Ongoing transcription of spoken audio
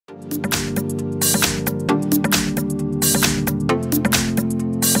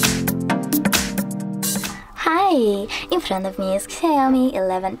Hey, in front of me is Xiaomi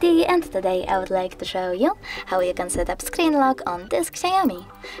 11T and today I would like to show you how you can set up screen lock on this Xiaomi.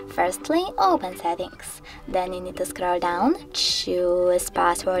 Firstly, open settings. Then you need to scroll down, choose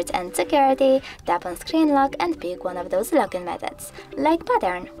passwords and security, tap on screen lock and pick one of those login methods, like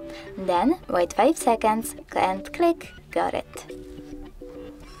pattern. Then wait 5 seconds and click got it.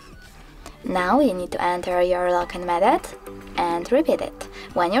 Now you need to enter your login method and repeat it.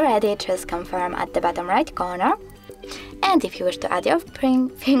 When you're ready, choose confirm at the bottom right corner. And if you wish to add your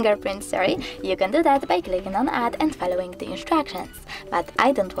fingerprint, you can do that by clicking on add and following the instructions. But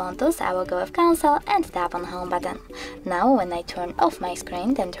I don't want to, so I will go with cancel and tap on home button. Now when I turn off my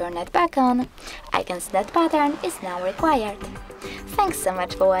screen then turn it back on, I can see that pattern is now required. Thanks so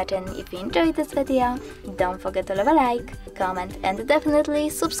much for watching. If you enjoyed this video, don't forget to leave a like, comment and definitely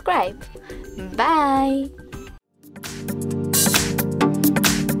subscribe. Bye!